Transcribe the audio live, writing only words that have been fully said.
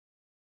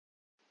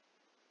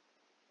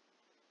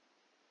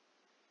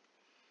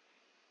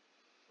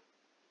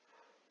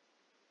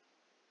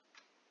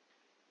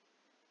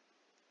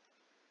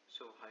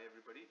Hi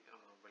everybody,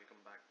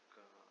 welcome back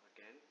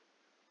again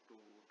to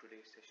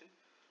today's session.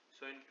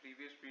 So in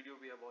previous video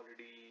we have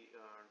already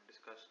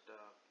discussed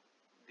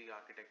the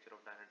architecture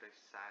of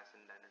Dynatrace SaaS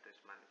and Dynatrace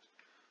Managed.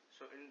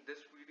 So in this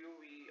video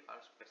we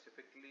are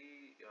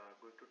specifically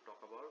going to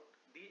talk about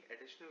the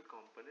additional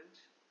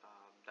components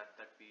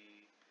that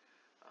we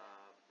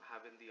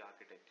have in the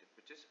architecture,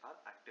 which is our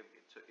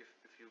ActiveGate. So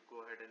if you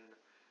go ahead and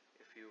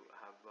if you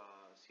have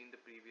seen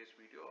the previous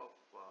video of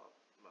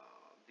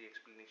the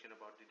explanation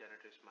about the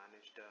Dynatrace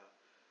managed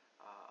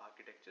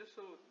architecture,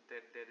 so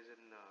there is a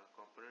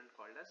component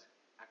called as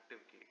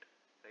ActiveGate,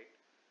 right?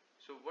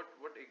 So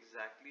what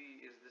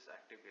exactly is this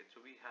ActiveGate?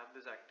 So we have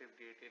this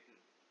ActiveGate in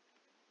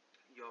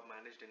your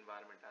managed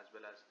environment as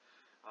well as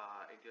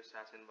in your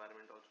SaaS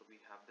environment. Also we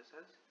have this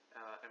as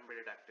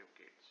embedded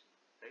ActiveGates,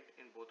 right?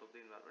 In both of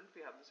the environments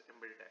we have this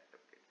embedded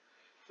ActiveGate.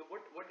 So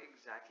what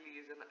exactly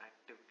is an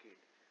ActiveGate?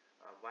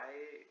 Why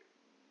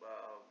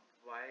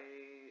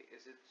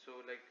is it so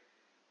like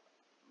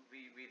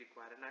we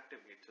require an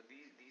ActiveGate? So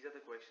these are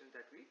the questions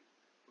that we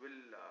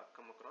will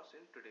come across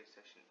in today's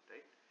session,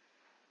 right?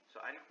 So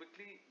I'll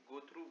quickly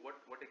go through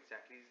what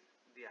exactly is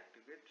the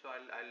ActiveGate. So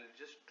I'll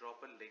just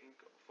drop a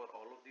link for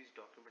all of these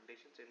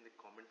documentations in the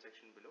comment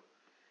section below.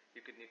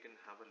 You can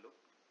have a look,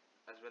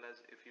 as well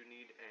as if you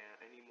need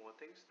any more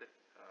things that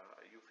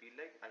you feel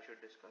like I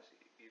should discuss,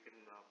 you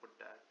can put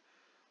that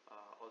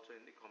also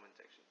in the comment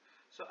section.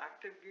 So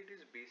ActiveGate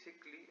is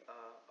basically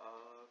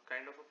a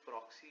kind of a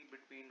proxy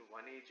between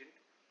OneAgent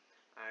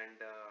and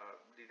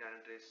the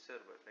Dynatrace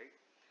server, right?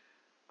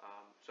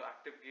 So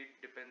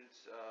ActiveGate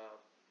depends,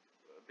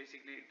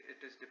 basically it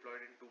is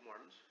deployed in two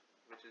models,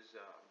 which is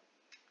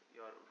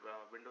your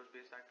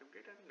Windows-based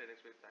ActiveGate and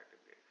Linux-based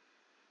ActiveGate.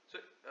 So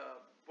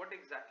what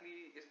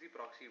exactly is the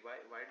proxy?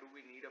 Why do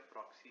we need a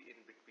proxy in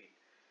between,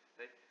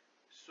 right?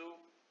 So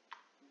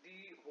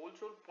the whole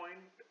sole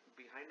point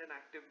behind an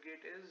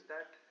ActiveGate is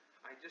that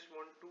I just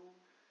want to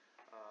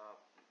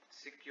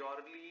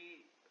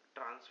securely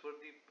transfer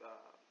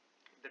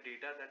the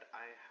data that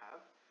I have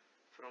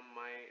from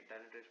my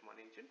Dynatrace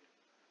OneAgent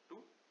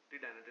to the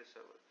Dynatrace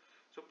server.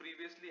 So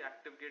previously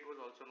ActiveGate was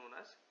also known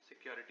as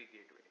security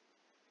gateway,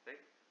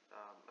 right?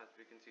 As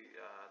we can see,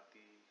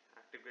 the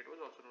ActiveGate was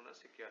also known as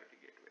security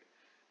gateway,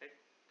 right?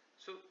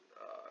 So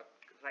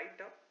right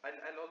up,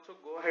 I'll also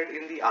go ahead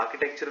in the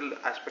architectural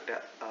aspect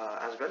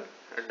as well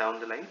down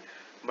the line,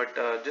 but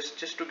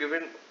just to give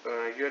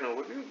you an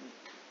overview,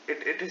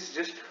 it is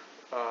just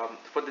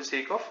for the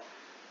sake of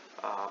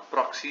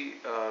proxy.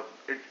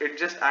 It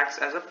just acts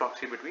as a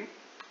proxy between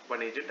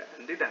OneAgent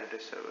and the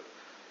Dynatrace server,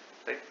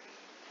 right?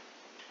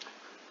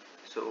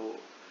 So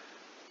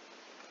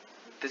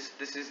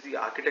this is the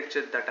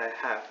architecture that I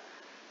have,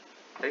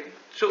 right?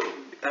 So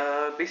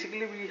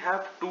basically we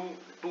have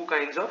two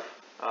kinds of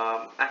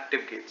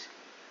ActiveGates.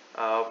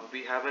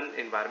 We have an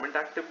environment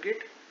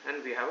ActiveGate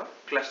and we have a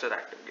cluster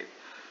ActiveGate.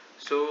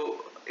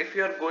 So if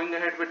you are going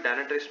ahead with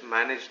Dynatrace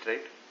managed,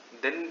 right,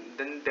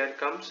 then there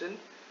comes in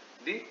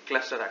the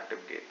cluster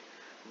ActiveGate.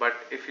 But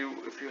if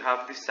you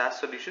have the SaaS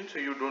solution, so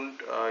you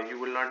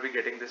will not be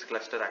getting this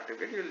cluster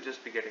ActiveGate, you will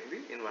just be getting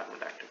the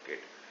environment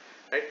ActiveGate,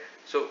 right?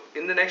 So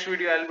in the next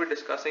video I'll be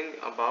discussing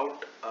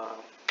about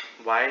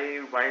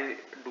why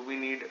do we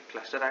need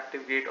cluster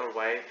ActiveGate, or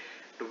why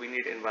do we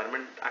need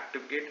environment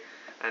ActiveGate,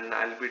 and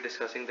I'll be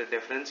discussing the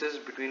differences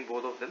between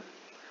both of them.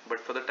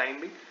 But for the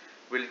time being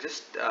we'll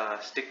just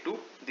stick to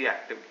the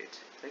ActiveGates,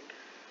 right?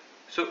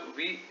 So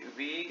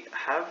we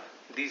have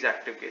these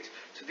ActiveGates.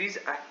 So these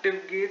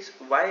ActiveGates,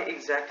 why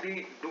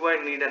exactly do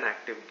I need an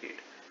ActiveGate,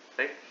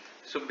 right?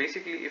 So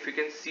basically if you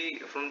can see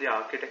from the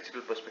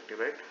architectural perspective,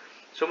 right,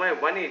 so my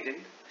OneAgent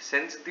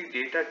sends the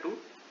data to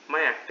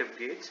my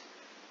ActiveGates,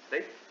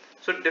 right?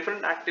 So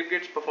different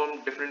ActiveGates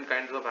perform different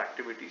kinds of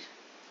activities,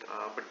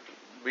 but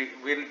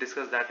we'll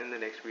discuss that in the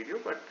next video.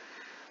 But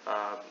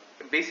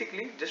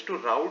basically just to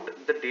route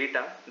the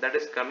data that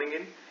is coming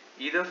in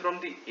either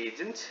from the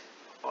agents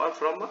or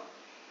from a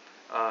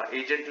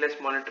agentless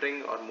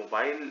monitoring or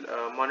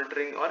mobile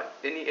monitoring or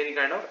any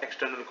kind of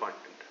external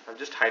content. I've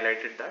just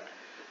highlighted that.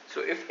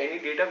 So if any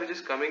data which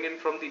is coming in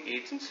from the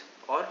agents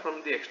or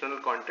from the external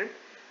content,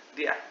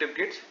 the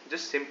ActiveGates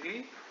just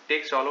simply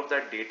takes all of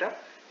that data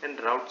and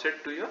routes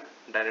it to your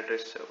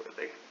Dynatrace server,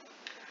 right?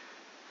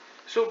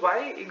 So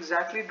why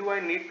exactly do I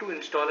need to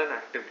install an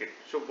ActiveGate?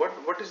 So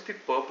what is the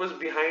purpose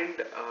behind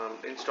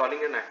installing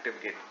an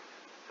ActiveGate,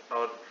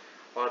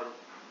 or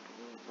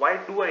why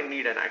do I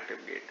need an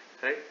ActiveGate,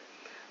 right?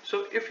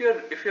 So if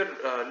you're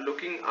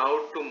looking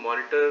out to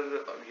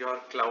monitor your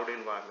cloud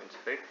environments,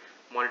 right,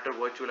 monitor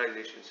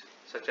virtualizations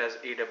such as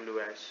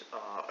AWS,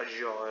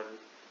 Azure,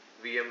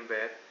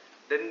 VMware,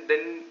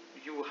 then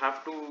you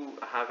have to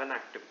have an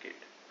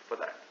ActiveGate for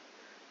that,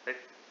 right?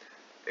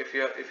 If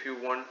you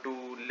want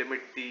to limit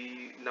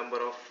the number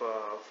of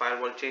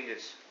firewall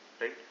changes,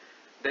 right,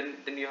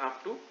 then you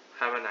have to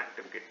have an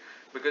ActiveGate,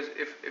 because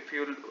if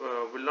you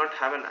will not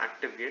have an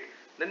ActiveGate,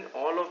 then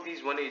all of these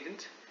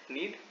OneAgents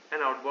need an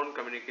outbound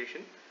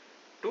communication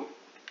to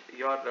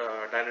your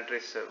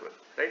Dynatrace server,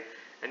 right?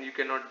 and you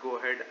cannot go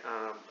ahead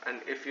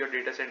and if your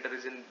data center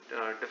is in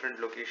different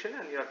location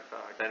and your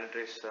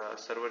Dynatrace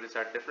server is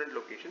at different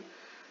location,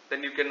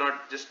 then you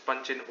cannot just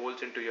punch in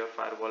holes into your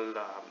firewall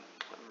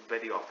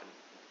very often,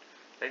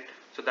 right?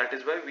 So that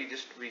is why we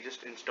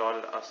just install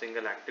a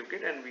single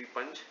ActiveGate and we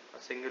punch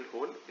a single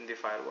hole in the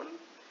firewall,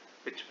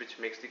 which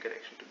makes the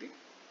connection to the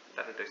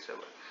Dynatrace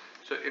server.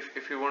 So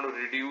if you want to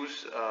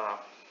reduce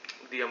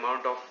the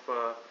amount of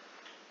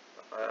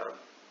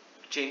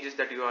changes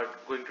that you are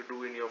going to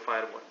do in your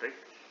firewall, right?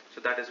 So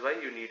that is why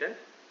you need an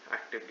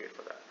ActiveGate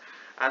for that.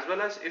 As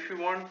well as if you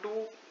want to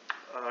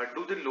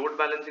do the load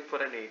balancing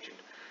for an agent.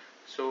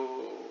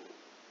 So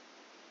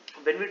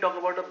when we talk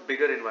about a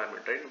bigger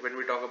environment, right? When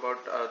we talk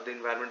about the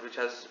environment which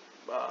has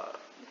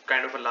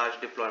kind of a large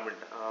deployment,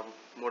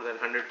 more than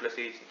 100 plus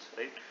agents,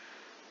 right?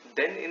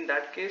 Then in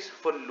that case,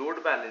 for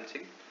load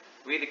balancing,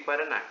 we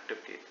require an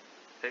ActiveGate,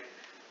 right?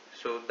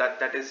 So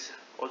that is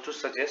also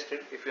suggested.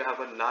 If you have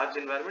a large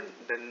environment,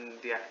 then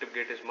the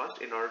ActiveGate is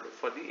must in order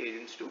for the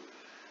agents to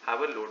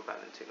have a load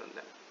balancing on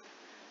them,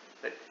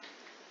 right?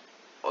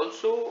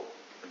 Also,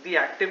 the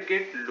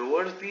ActiveGate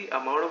lowers the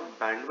amount of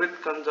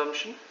bandwidth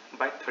consumption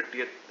by 30%.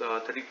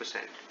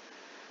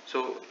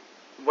 So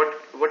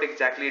what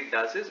exactly it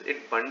does is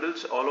it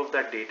bundles all of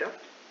that data,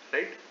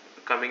 right,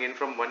 coming in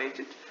from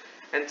OneAgent,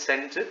 and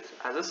sends it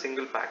as a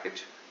single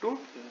package to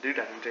the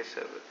Dynatrace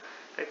server,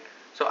 right?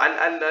 So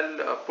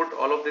I'll put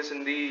all of this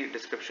in the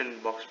description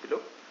box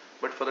below,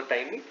 but for the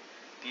timing,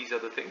 these are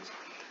the things,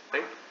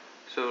 right?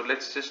 So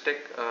let's just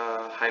take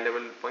high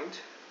level points.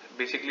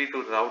 Basically,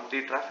 to route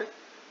the traffic,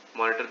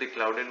 monitor the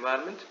cloud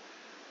environments,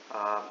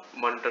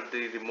 monitor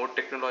the remote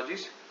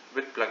technologies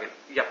with plugin.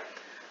 Yeah.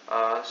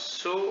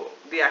 So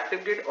the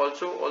ActiveGate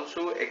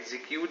also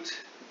executes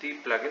the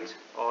plugins,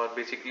 or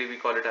basically we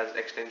call it as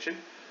extension.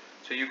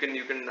 So you can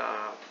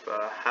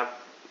have,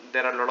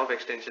 there are a lot of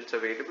extensions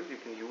available. You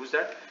can use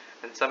that,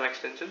 and some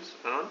extensions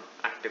are on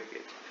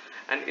ActiveGate.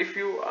 And if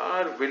you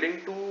are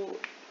willing to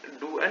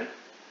do an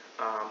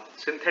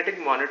synthetic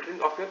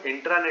monitoring of your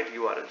intranet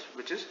URLs,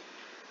 which is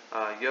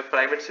your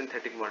private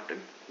synthetic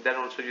monitoring, then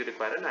also you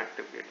require an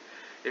ActiveGate.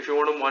 If you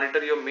want to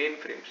monitor your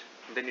mainframes,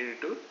 then you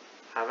need to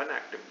have an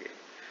ActiveGate.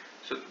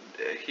 So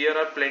here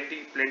are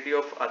plenty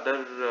of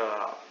other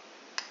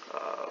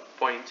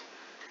points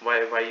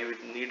why you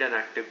need an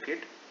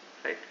ActiveGate,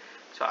 right?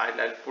 So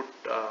I'll put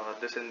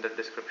this in the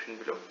description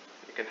below.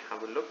 You can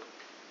have a look,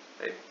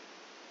 right?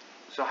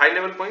 So high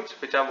level points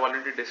which I've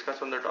already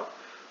discussed on the top.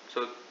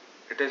 So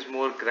it is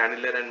more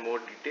granular and more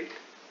detailed,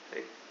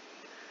 right?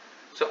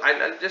 So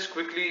I'll just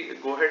quickly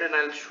go ahead and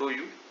I'll show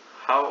you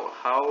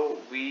how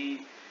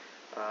we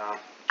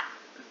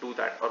do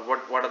that, or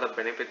what are the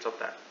benefits of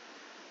that.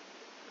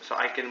 So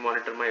I can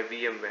monitor my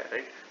VMware,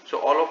 right? So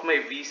all of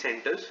my V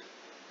centers,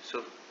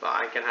 so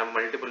I can have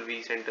multiple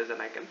V centers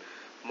and I can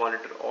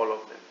monitor all of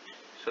them.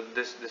 So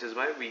this is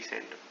my V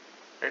center,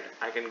 right?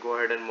 I can go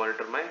ahead and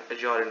monitor my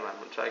Azure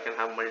environment. So I can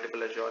have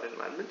multiple Azure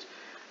environments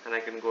and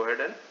I can go ahead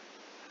and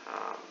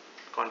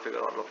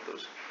configure all of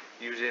those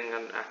using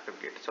an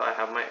ActiveGate. So I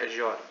have my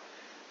Azure,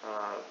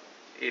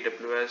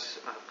 AWS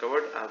I've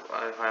covered.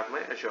 I have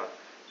my Azure,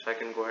 so I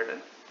can go ahead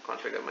and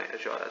configure my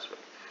Azure as well.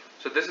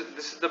 So this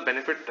is the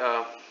benefit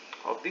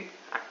of the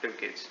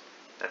ActiveGates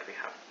that we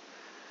have.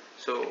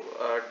 So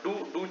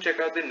do check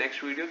out the next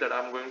video that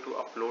I'm going to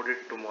upload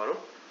it tomorrow,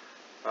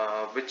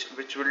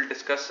 which will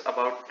discuss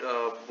about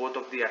both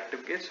of the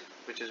ActiveGates,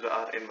 which is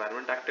our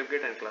environment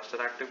ActiveGate and cluster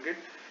ActiveGate,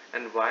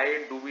 and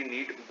why do we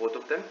need both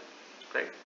of them, right?